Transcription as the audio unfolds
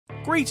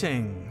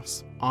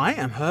Greetings! I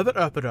am Herbert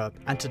Erpaderp,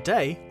 and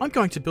today I'm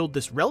going to build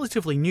this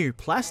relatively new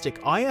plastic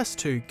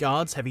IS-2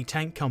 Guards Heavy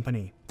Tank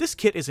Company. This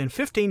kit is in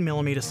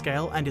 15mm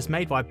scale and is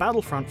made by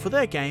Battlefront for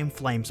their game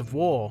Flames of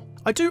War.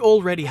 I do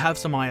already have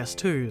some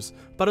IS-2s,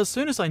 but as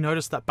soon as I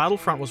noticed that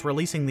Battlefront was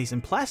releasing these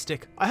in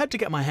plastic, I had to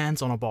get my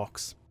hands on a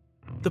box.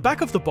 The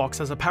back of the box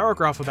has a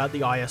paragraph about the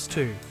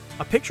IS-2,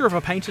 a picture of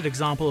a painted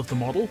example of the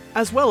model,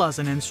 as well as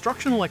an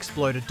instructional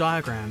exploded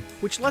diagram,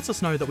 which lets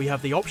us know that we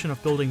have the option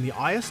of building the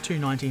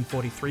IS-2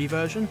 1943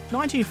 version,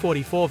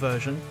 1944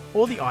 version,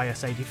 or the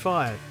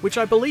IS-85, which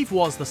I believe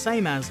was the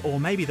same as, or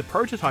maybe the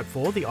prototype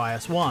for, the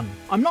IS-1.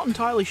 I'm not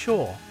entirely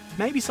sure.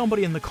 Maybe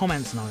somebody in the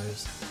comments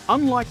knows.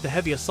 Unlike the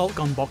heavy assault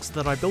gun box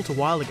that I built a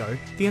while ago,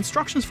 the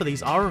instructions for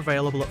these are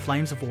available at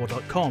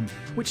flamesofwar.com,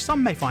 which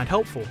some may find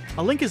helpful.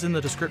 A link is in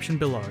the description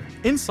below.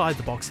 Inside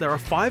the box there are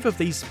 5 of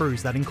these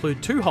sprues that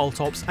include 2 hull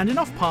tops and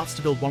enough parts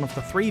to build one of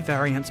the 3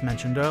 variants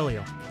mentioned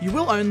earlier. You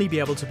will only be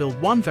able to build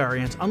one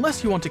variant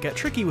unless you want to get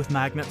tricky with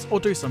magnets or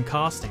do some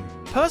casting.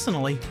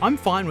 Personally, I'm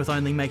fine with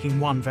only making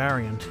one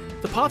variant.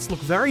 The parts look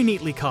very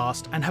neatly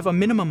cast and have a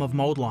minimum of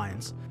mold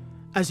lines.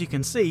 As you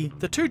can see,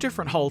 the 2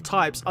 different hull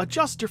types are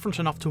just different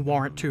enough to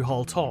warrant 2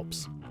 hull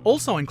tops.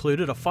 Also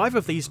included are 5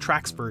 of these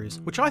track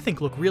sprues, which I think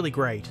look really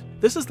great.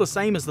 This is the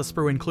same as the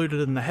sprue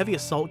included in the Heavy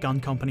Assault Gun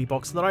Company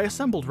box that I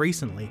assembled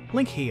recently,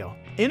 link here.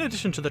 In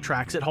addition to the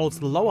tracks, it holds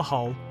the lower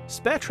hull,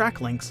 spare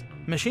track links,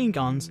 machine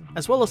guns,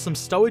 as well as some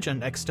stowage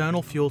and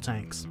external fuel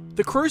tanks.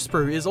 The crew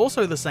sprue is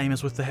also the same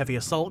as with the Heavy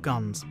Assault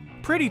Guns.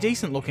 Pretty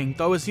decent looking,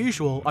 though as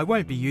usual, I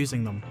won't be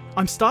using them.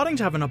 I'm starting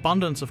to have an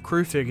abundance of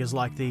crew figures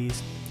like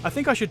these. I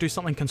think I should do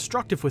something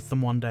constructive with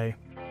them one day.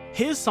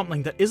 Here's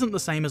something that isn't the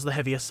same as the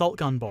Heavy Assault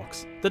Gun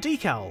box, the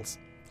decals.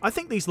 I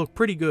think these look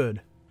pretty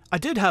good. I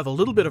did have a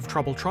little bit of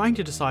trouble trying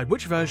to decide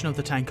which version of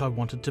the tank I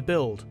wanted to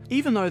build,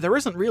 even though there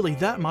isn't really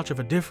that much of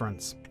a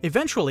difference.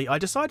 Eventually, I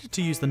decided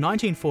to use the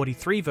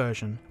 1943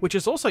 version, which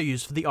is also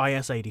used for the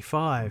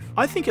IS-85.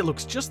 I think it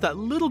looks just that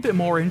little bit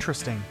more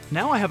interesting.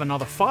 Now I have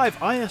another 5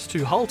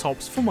 IS-2 hull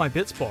tops for my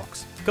bits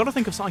box. Gotta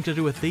think of something to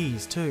do with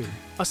these too.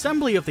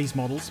 Assembly of these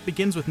models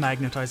begins with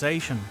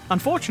magnetization.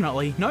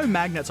 Unfortunately, no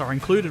magnets are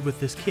included with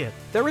this kit.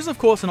 There is of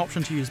course an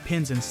option to use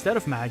pins instead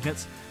of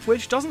magnets,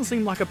 which doesn't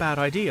seem like a bad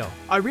idea.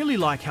 I really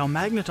like how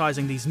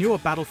magnetizing these newer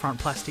Battlefront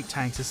plastic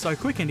tanks is so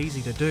quick and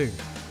easy to do.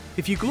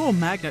 If you glue a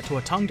magnet to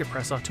a tongue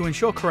depressor to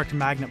ensure correct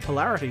magnet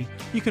polarity,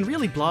 you can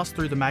really blast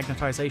through the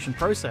magnetization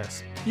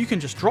process. You can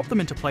just drop them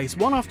into place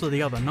one after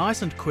the other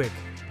nice and quick.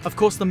 Of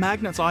course, the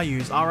magnets I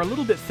use are a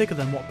little bit thicker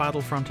than what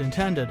Battlefront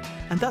intended,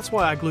 and that's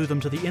why I glue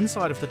them to the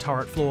inside of the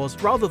turret floors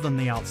rather than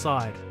the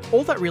outside.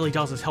 All that really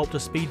does is help to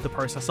speed the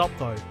process up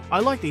though. I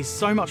like these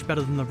so much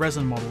better than the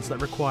resin models that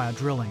require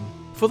drilling.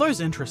 For those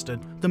interested,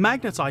 the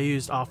magnets I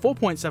used are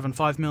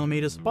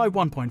 4.75mm by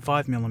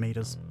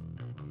 1.5mm.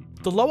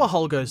 The lower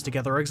hull goes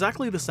together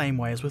exactly the same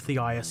way as with the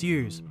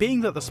ISUs,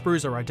 being that the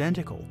sprues are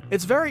identical.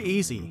 It's very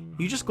easy,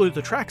 you just glue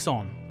the tracks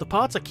on. The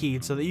parts are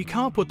keyed so that you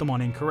can't put them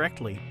on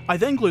incorrectly. I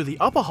then glue the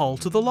upper hull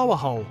to the lower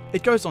hull.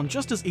 It goes on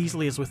just as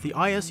easily as with the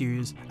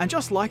ISUs, and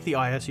just like the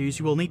ISUs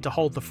you will need to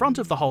hold the front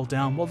of the hull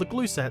down while the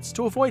glue sets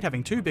to avoid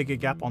having too big a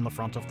gap on the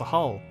front of the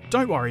hull.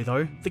 Don't worry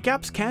though, the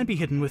gaps can be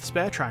hidden with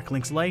spare track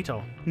links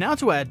later. Now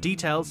to add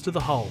details to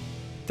the hull.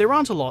 There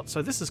aren't a lot,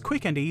 so this is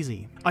quick and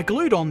easy. I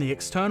glued on the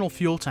external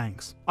fuel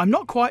tanks. I'm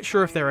not quite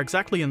sure if they're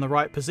exactly in the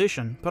right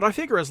position, but I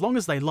figure as long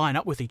as they line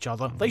up with each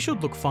other, they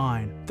should look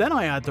fine. Then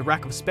I add the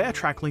rack of spare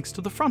track links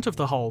to the front of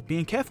the hull,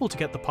 being careful to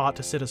get the part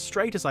to sit as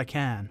straight as I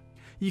can.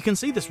 You can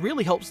see this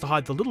really helps to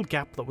hide the little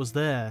gap that was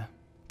there.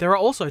 There are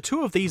also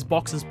 2 of these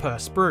boxes per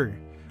sprue.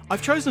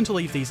 I've chosen to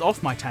leave these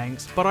off my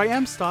tanks, but I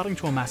am starting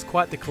to amass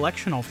quite the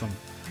collection of them.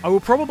 I will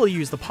probably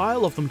use the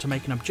pile of them to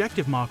make an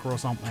objective marker or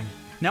something.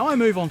 Now I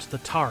move on to the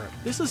turret.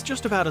 This is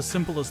just about as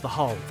simple as the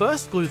hull.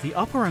 First glue the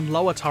upper and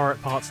lower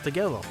turret parts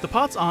together. The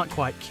parts aren't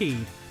quite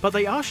keyed, but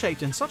they are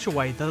shaped in such a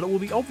way that it will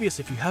be obvious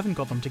if you haven't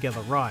got them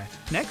together right.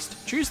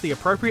 Next, choose the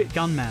appropriate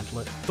gun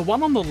mantlet. The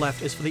one on the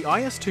left is for the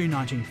IS-2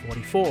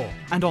 1944,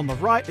 and on the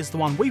right is the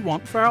one we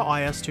want for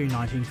our IS-2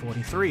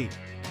 1943.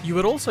 You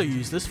would also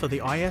use this for the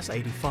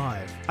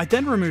IS-85. I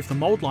then remove the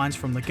mold lines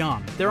from the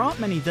gun. There aren't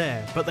many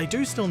there, but they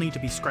do still need to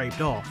be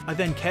scraped off. I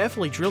then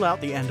carefully drill out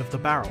the end of the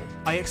barrel.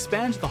 I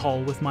expand the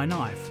hole with my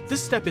knife.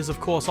 This step is of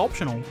course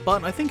optional,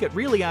 but I think it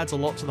really adds a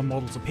lot to the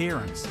model's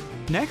appearance.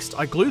 Next,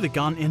 I glue the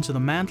gun into the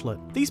mantlet.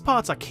 These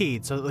parts are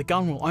keyed so that the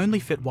gun will only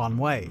fit one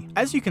way.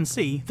 As you can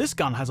see, this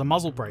gun has a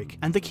muzzle brake,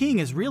 and the keying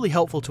is really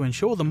helpful to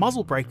ensure the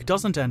muzzle brake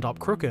doesn't end up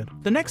crooked.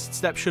 The next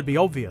step should be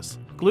obvious.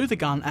 Glue the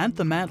gun and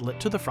the mantlet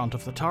to the front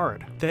of the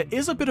turret. There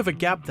is a bit of a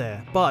gap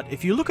there, but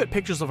if you look at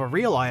pictures of a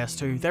real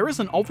IS-2, there is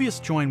an obvious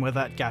join where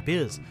that gap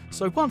is,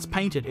 so once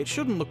painted it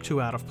shouldn't look too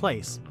out of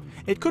place.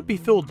 It could be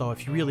filled though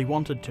if you really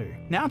wanted to.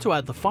 Now to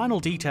add the final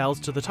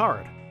details to the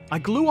turret. I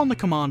glue on the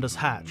commander's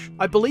hatch.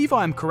 I believe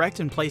I am correct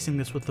in placing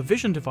this with the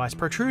vision device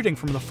protruding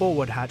from the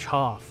forward hatch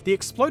half. The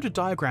exploded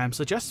diagram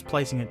suggests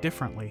placing it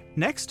differently.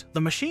 Next,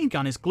 the machine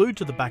gun is glued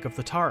to the back of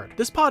the turret.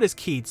 This part is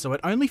keyed so it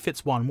only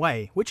fits one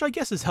way, which I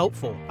guess is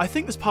helpful. I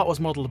think this part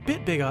was modelled a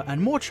bit bigger and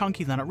more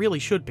chunky than it really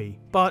should be,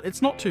 but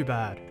it's not too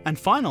bad. And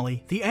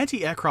finally, the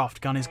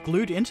anti-aircraft gun is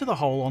glued into the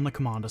hole on the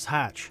commander's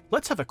hatch.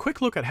 Let's have a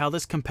quick look at how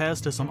this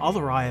compares to some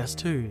other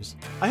IS-2s.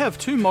 I have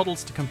two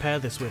models to compare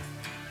this with.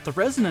 The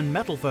resin and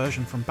metal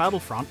version from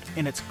Battlefront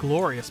in its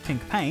glorious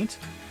pink paint,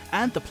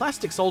 and the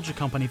Plastic Soldier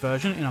Company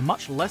version in a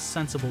much less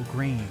sensible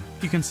green.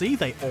 You can see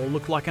they all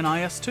look like an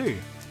IS-2.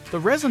 The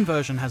resin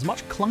version has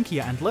much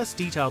clunkier and less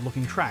detailed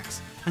looking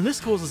tracks, and this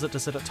causes it to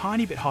sit a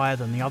tiny bit higher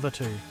than the other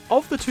two.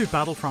 Of the two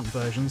Battlefront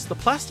versions, the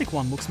plastic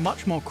one looks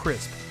much more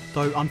crisp,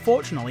 though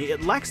unfortunately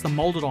it lacks the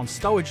moulded on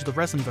stowage the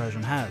resin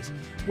version has,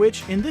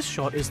 which in this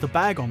shot is the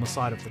bag on the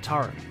side of the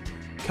turret.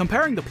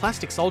 Comparing the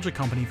Plastic Soldier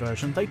Company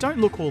version, they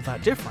don't look all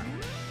that different.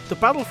 The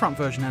Battlefront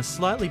version has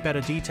slightly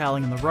better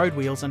detailing in the road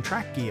wheels and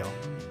track gear.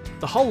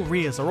 The whole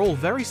rears are all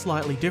very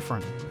slightly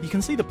different. You can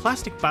see the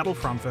plastic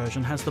Battlefront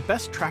version has the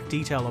best track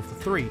detail of the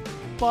three,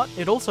 but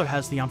it also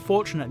has the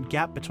unfortunate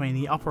gap between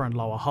the upper and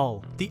lower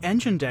hull. The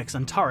engine decks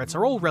and turrets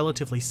are all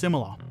relatively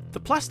similar. The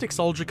Plastic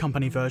Soldier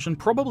Company version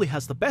probably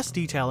has the best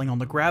detailing on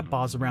the grab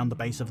bars around the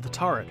base of the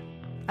turret,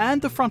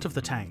 and the front of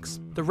the tanks.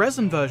 The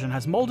resin version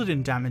has moulded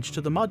in damage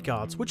to the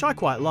mudguards, which I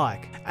quite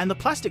like, and the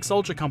Plastic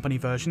Soldier Company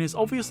version is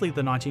obviously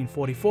the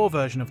 1944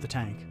 version of the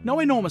tank. No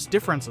enormous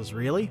differences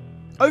really.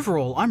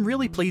 Overall, I'm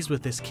really pleased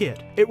with this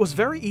kit. It was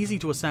very easy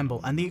to assemble,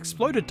 and the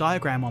exploded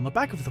diagram on the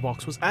back of the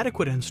box was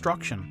adequate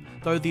instruction,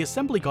 though the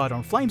assembly guide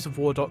on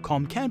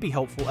flamesofwar.com can be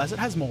helpful as it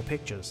has more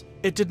pictures.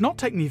 It did not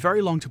take me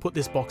very long to put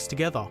this box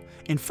together.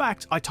 In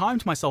fact, I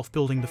timed myself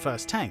building the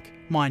first tank.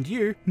 Mind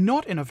you,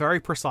 not in a very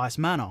precise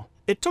manner.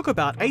 It took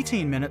about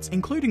 18 minutes,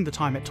 including the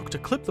time it took to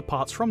clip the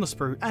parts from the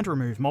sprue and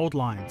remove mould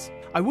lines.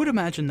 I would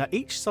imagine that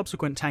each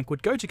subsequent tank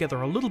would go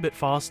together a little bit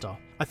faster.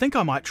 I think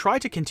I might try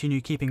to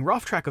continue keeping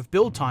rough track of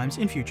build times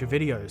in future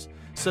videos,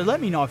 so let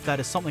me know if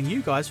that is something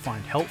you guys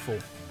find helpful.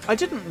 I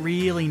didn't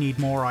really need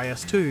more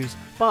IS-2s,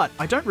 but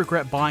I don't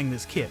regret buying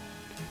this kit.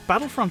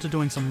 Battlefront are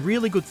doing some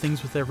really good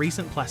things with their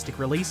recent plastic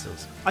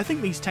releases. I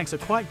think these tanks are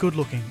quite good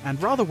looking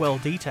and rather well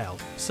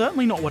detailed.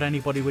 Certainly not what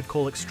anybody would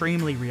call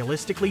extremely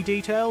realistically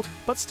detailed,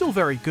 but still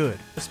very good,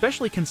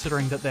 especially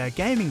considering that they're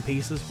gaming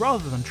pieces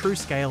rather than true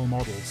scale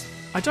models.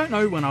 I don't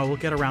know when I will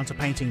get around to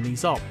painting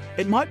these up.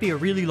 It might be a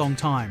really long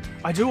time.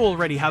 I do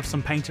already have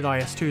some painted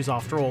IS-2s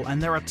after all,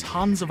 and there are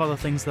tons of other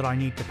things that I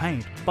need to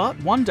paint.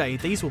 But one day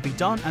these will be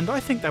done and I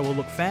think they will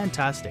look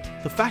fantastic.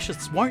 The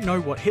fascists won't know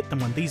what hit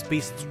them when these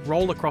beasts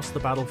roll across the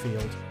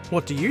battlefield.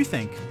 What do you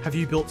think? Have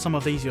you built some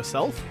of these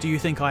yourself? Do you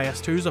think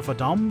IS-2s are for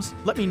dumbs?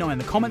 Let me know in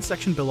the comments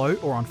section below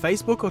or on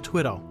Facebook or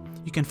Twitter.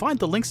 You can find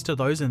the links to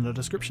those in the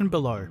description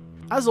below.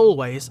 As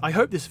always, I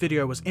hope this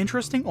video was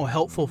interesting or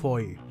helpful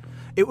for you.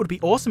 It would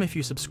be awesome if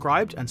you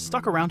subscribed and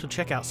stuck around to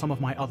check out some of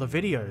my other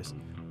videos.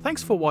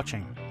 Thanks for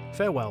watching.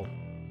 Farewell.